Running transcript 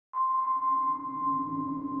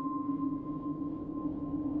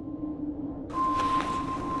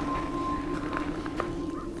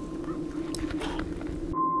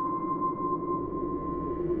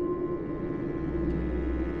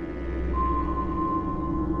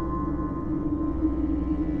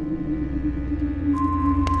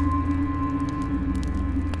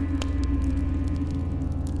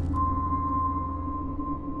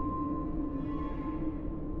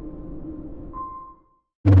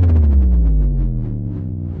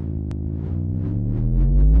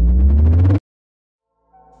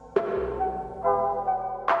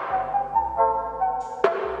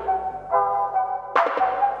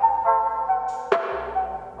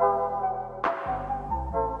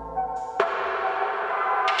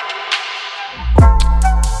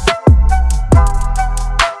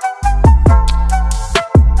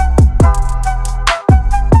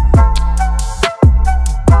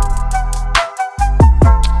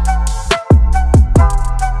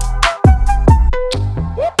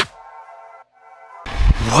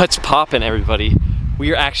What's poppin', everybody?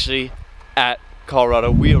 We are actually at Colorado.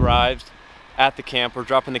 We arrived at the camp. We're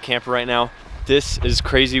dropping the camper right now. This is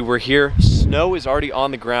crazy. We're here. Snow is already on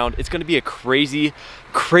the ground. It's gonna be a crazy,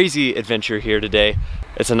 crazy adventure here today.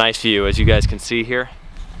 It's a nice view, as you guys can see here.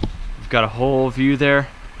 We've got a whole view there.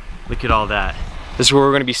 Look at all that. This is where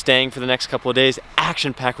we're gonna be staying for the next couple of days.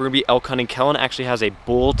 Action packed. We're gonna be elk hunting. Kellen actually has a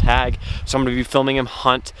bull tag, so I'm gonna be filming him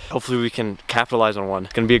hunt. Hopefully we can capitalize on one.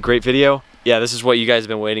 It's gonna be a great video. Yeah, this is what you guys have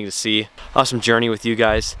been waiting to see. Awesome journey with you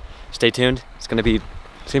guys. Stay tuned. It's gonna be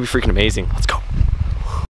freaking amazing. Let's go.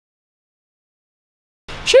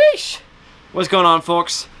 Sheesh! What's going on,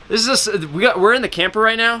 folks? This is we're in the camper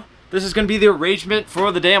right now. This is gonna be the arrangement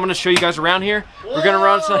for the day. I'm gonna show you guys around here. We're gonna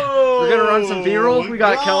run some B-roll. We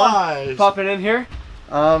got Kellen popping in here.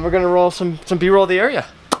 We're gonna roll some B-roll of the area.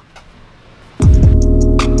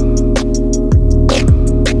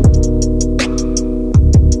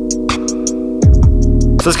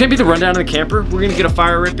 So it's gonna be the rundown of the camper. We're gonna get a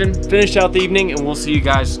fire ripping, finish out the evening, and we'll see you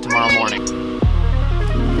guys tomorrow morning.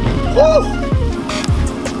 Woo!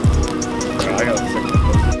 I got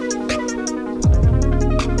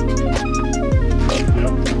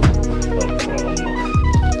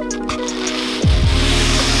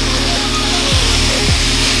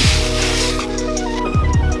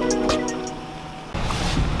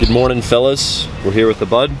Good morning, fellas. We're here with the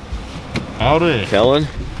bud. Howdy. Kellen.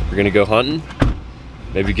 We're gonna go hunting.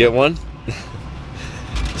 Maybe get one.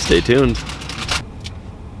 Stay tuned.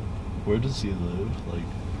 Where does he live? Like,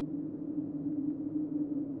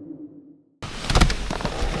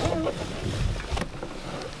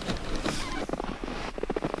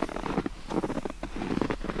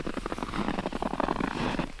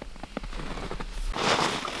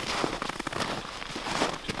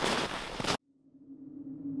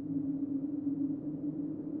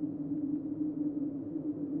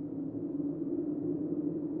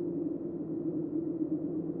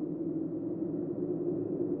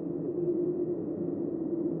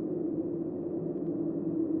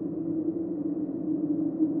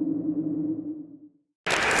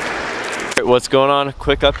 what's going on?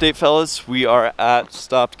 Quick update, fellas. We are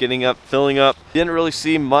stopped getting up, filling up. Didn't really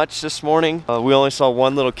see much this morning. We only saw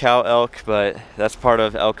one little cow elk, but that's part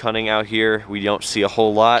of elk hunting out here. We don't see a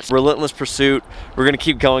whole lot. Relentless pursuit. We're gonna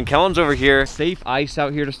keep going. Kellen's over here. Safe ice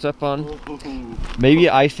out here to step on. Maybe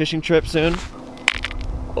an ice fishing trip soon.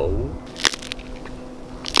 Oh.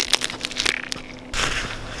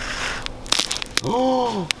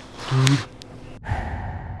 Oh, dude.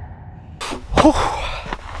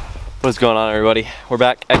 What's going on, everybody? We're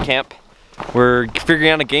back at camp. We're figuring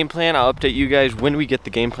out a game plan. I'll update you guys when we get the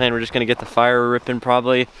game plan. We're just gonna get the fire ripping,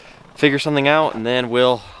 probably figure something out, and then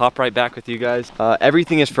we'll hop right back with you guys.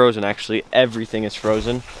 Everything is frozen, actually. Everything is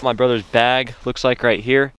frozen. My brother's bag looks like right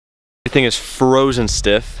here. Everything is frozen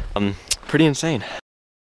stiff. Pretty insane.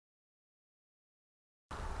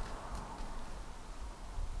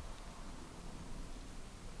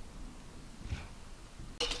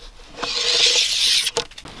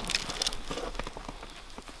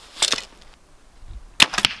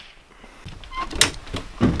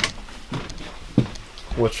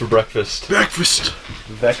 what's for breakfast? Breakfast!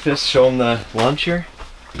 Breakfast, show them the lunch here.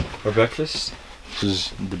 Or breakfast. This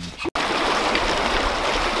is the...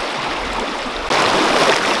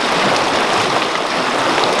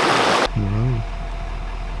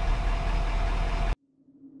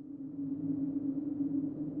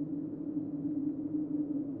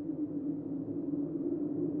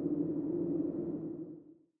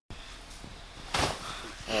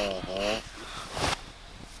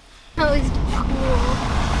 Oh, it's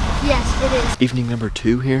cool. Yes, it is. Evening number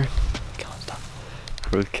 2 here.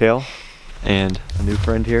 We're with Kale and a new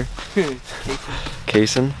friend here,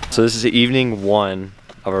 Kason. So this is evening 1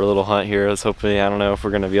 of our little hunt here. Let's hopefully, I don't know if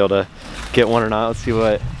we're gonna be able to get one or not. Let's see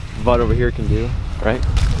what Bud over here can do. Right?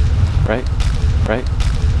 Right? Right?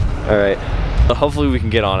 All right. So hopefully we can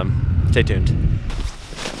get on him. Stay tuned.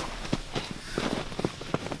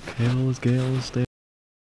 Gale, stay.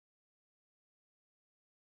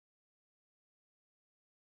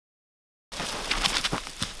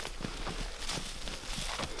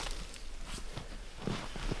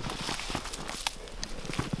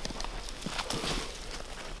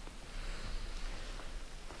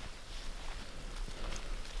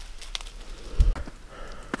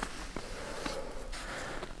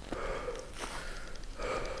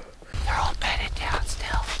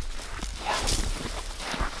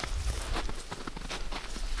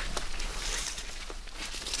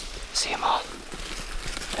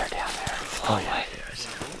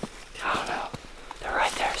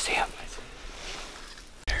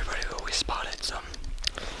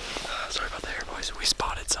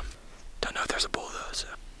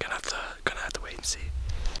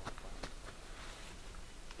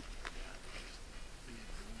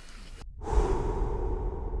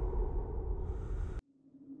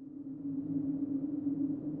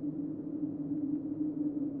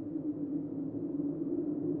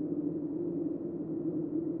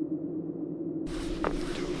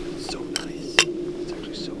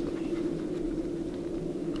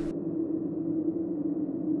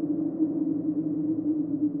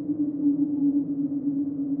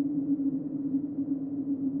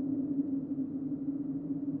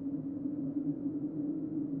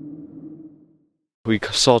 We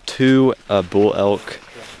saw 2 bull elk,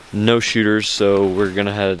 no shooters, so we're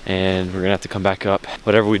gonna head and we're gonna have to come back up.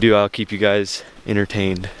 Whatever we do, I'll keep you guys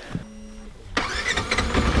entertained.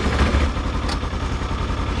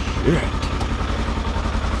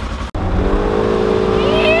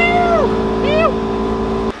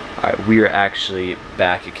 Alright, we are actually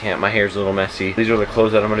back at camp. My hair's a little messy. These are the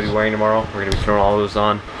clothes that I'm gonna be wearing tomorrow. We're gonna be throwing all those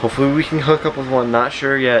on. Hopefully we can hook up with one, not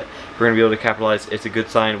sure yet. We're gonna be able to capitalize. It's a good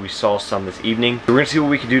sign. We saw some this evening. We're gonna see what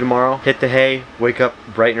we can do tomorrow. Hit the hay, wake up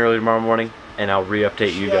bright and early tomorrow morning, and I'll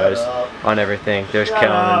re-update you guys on everything. There's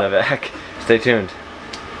Kellen in the back. Stay tuned.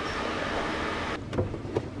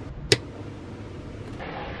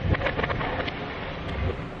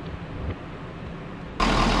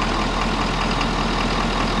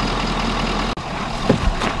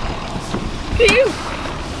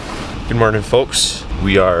 Good morning, folks.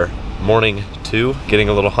 We are morning 2, getting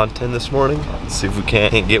a little hunt in this morning. Let's see if we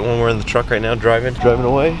can't get one. We're in the truck right now, driving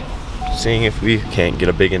away, seeing if we can't get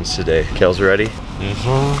a big one today. Kale's ready.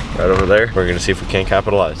 Right over there. We're gonna see if we can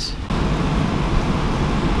capitalize.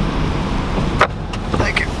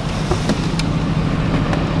 Thank you.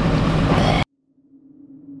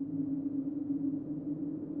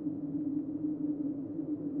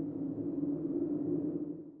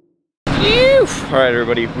 All right,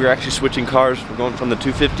 everybody, we're actually switching cars. We're going from the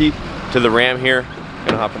 250 to the Ram here.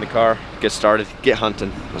 Gonna hop in the car, get started, get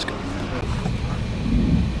hunting. Let's go.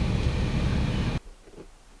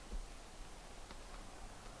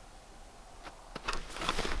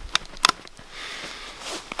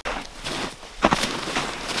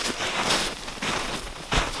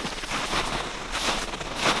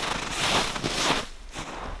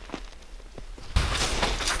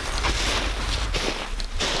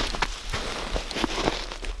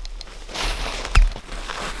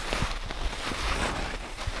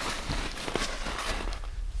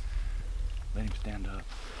 Let him stand up.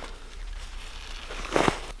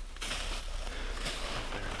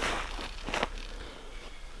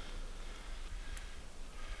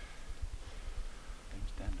 Let him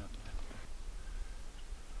stand up.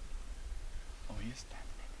 Oh, he is standing.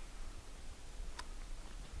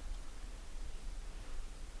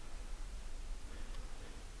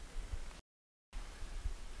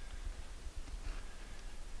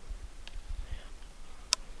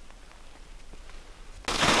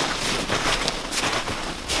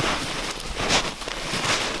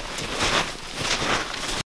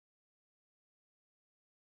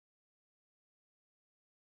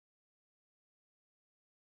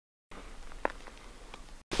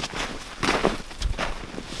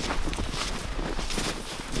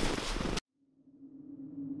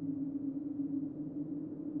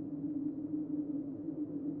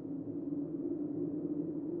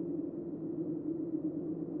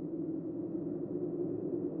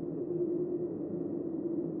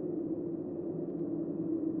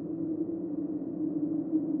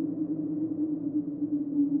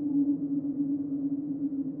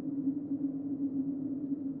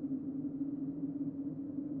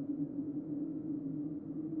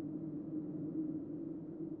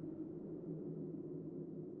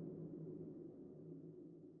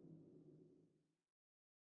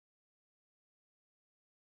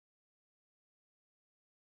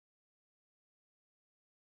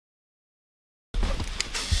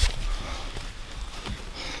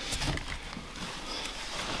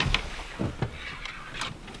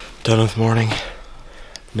 Done with morning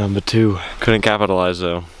number 2. Couldn't capitalize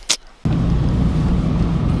though.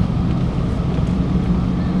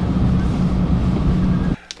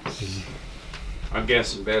 I'm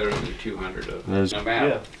guessing better than 200 of them. I'm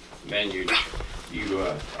out. Yeah. Then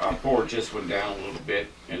our board just went down a little bit,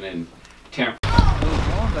 and then temp. I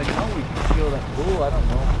know we can kill that bull. I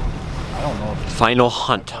don't know. Final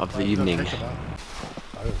hunt of the evening. I don't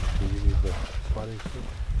think you need the spotting stick.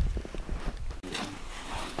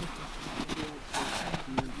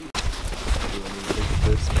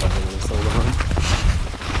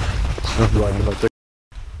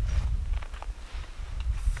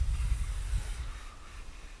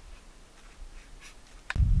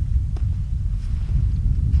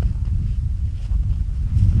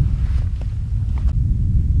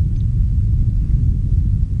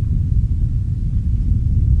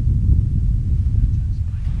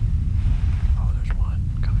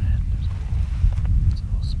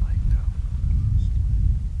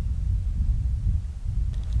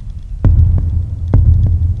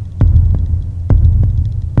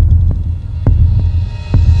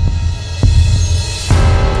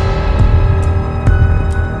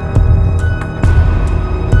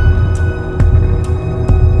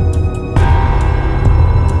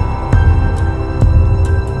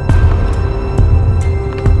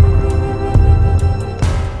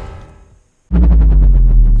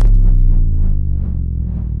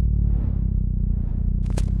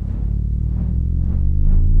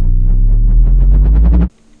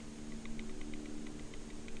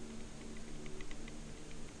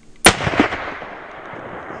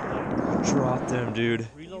 dropped them, dude.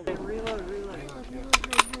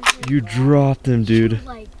 You dropped them, dude.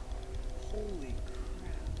 Like,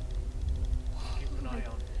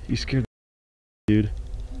 You scared the dude.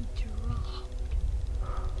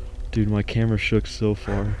 Dude, my camera shook so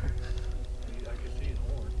far.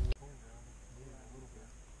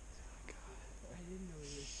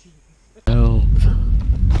 Help.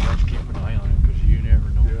 Let's keep an eye on it because you never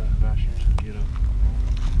know when the bastards get up.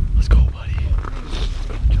 Let's go, buddy.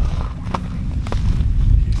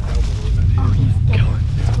 Kellen.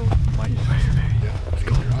 Let's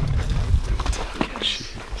go.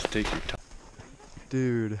 Let's take your time.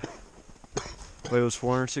 Dude. Wait, it was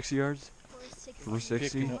 460 yards?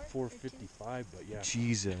 460? Picking up 455, but yeah.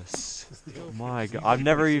 Jesus. My God. I've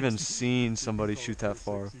never even seen somebody shoot that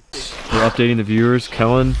far. We're updating the viewers.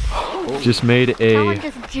 Kellen just made a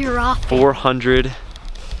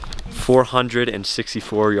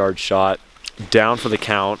 464 yard shot. Down for the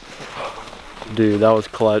count. Dude, that was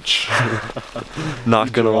clutch.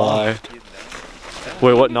 Not gonna lie.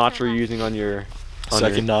 Wait, what notch were you using on your...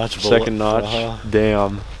 Second notch. Second notch?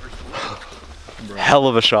 Damn. Hell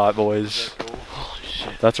of a shot, boys.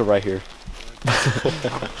 That's a right here.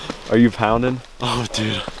 Are you pounding? Oh,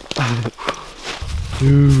 dude.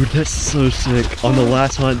 Dude, that's so sick. On the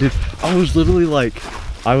last hunt, dude, I was literally like,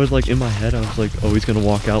 in my head, I was like, oh, he's gonna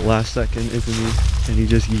walk out last second, isn't he? And he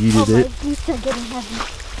just yeeted it. You start getting heavy.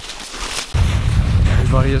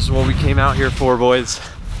 Everybody, this is what we came out here for, boys.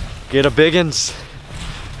 Get a biggins.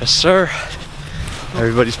 Yes, sir.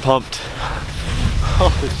 Everybody's pumped.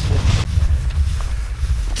 Holy shit.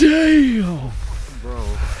 Damn! Bro.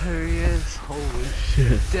 There he is. Holy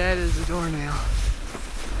shit. Dead as a doornail.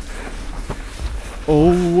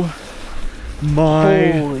 Oh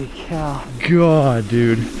my Holy cow. God,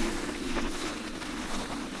 dude.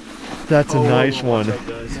 That's a nice one.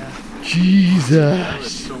 Yeah.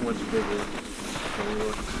 Jesus. So much bigger.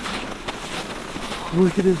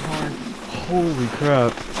 Look at his horn. Holy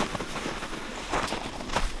crap.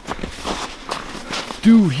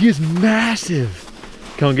 Dude, he is massive.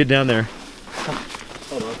 Come on, get down there.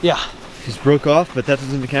 Yeah. He's broke off, but that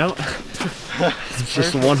doesn't count. It's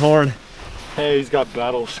just one horn. Hey, he's got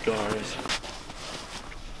battle scars.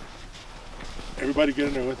 Everybody get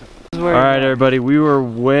in there with him. All right, everybody, we were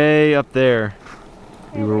way up there.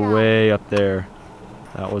 We were way up there.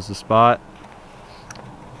 That was the spot.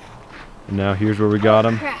 And now here's where we got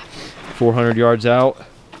him. 400 yards out.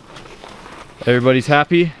 Everybody's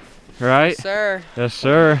happy, right? Sir. Yes,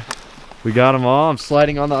 sir. We got them all. I'm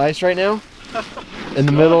sliding on the ice right now. In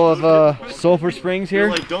the middle of Sulphur Springs here.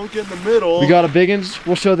 Like, don't get in the middle. We got a biggins.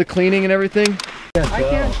 We'll show the cleaning and everything. I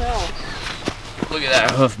can't tell. Look at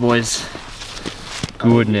that hoof, boys.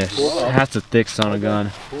 Goodness. That's a thick son of a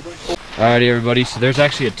gun. Alrighty, everybody. So there's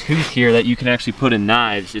actually a tooth here that you can actually put in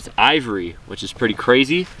knives. It's ivory, which is pretty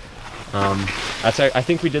crazy. I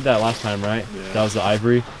think we did that last time, right? Yeah. That was the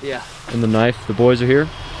ivory. Yeah. And the knife. The boys are here.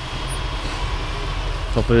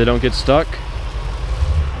 Hopefully they don't get stuck.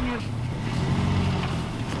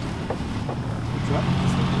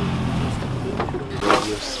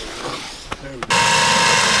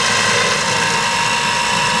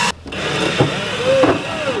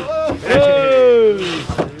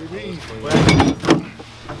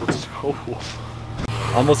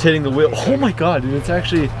 Almost hitting the wheel. Oh my God, dude, it's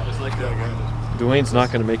actually... Dwayne's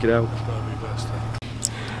not going to make it out.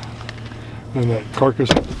 And that carcass.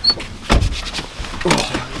 Dude,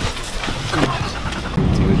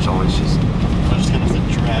 it's always just... I'm just going to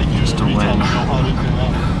drag you just to win.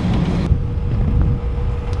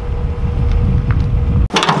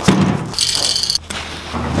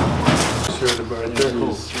 Sure, the bird there.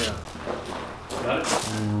 Cool.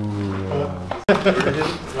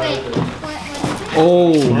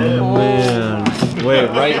 Oh man. Wait,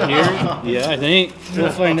 right here? Yeah, I think.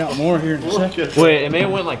 We'll find out more here in a second. Wait, it may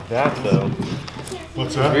have went like that though.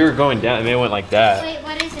 What's that? We were going down, it may have went like that. Wait,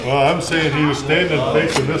 what is it? Well, I'm saying he was standing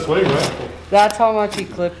facing this way, right? That's how much he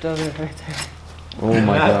clipped of it right there. Oh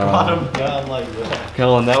my God. him down like that.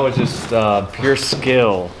 Kellen, that was just pure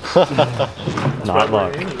skill. Not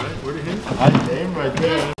luck. Where did he hit? I aimed right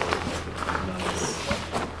there.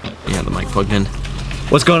 Yeah, the mic plugged in.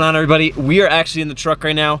 What's going on, everybody? We are actually in the truck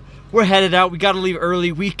right now. We're headed out. We got to leave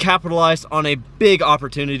early. We capitalized on a big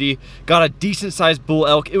opportunity. Got a decent sized bull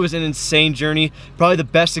elk. It was an insane journey. Probably the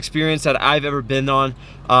best experience that I've ever been on.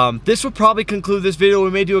 This will probably conclude this video. We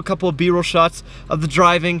may do a couple of B-roll shots of the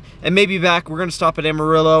driving and maybe back. We're going to stop at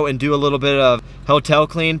Amarillo and do a little bit of hotel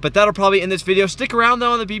clean, but that'll probably end this video. Stick around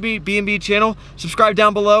though on the B&B channel. Subscribe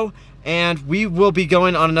down below, and we will be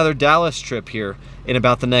going on another Dallas trip here in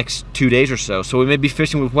about the next 2 days or so. So we may be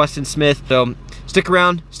fishing with Weston Smith. So stick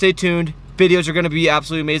around, stay tuned, videos are going to be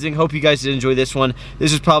absolutely amazing. Hope you guys did enjoy this one.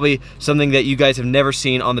 This is probably something that you guys have never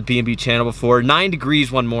seen on the B&B channel before. 9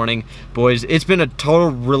 degrees one morning, boys. It's been a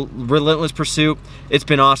total relentless pursuit. It's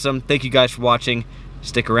been awesome. Thank you guys for watching.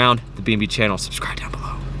 Stick around, the B&B channel. Subscribe down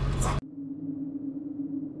below.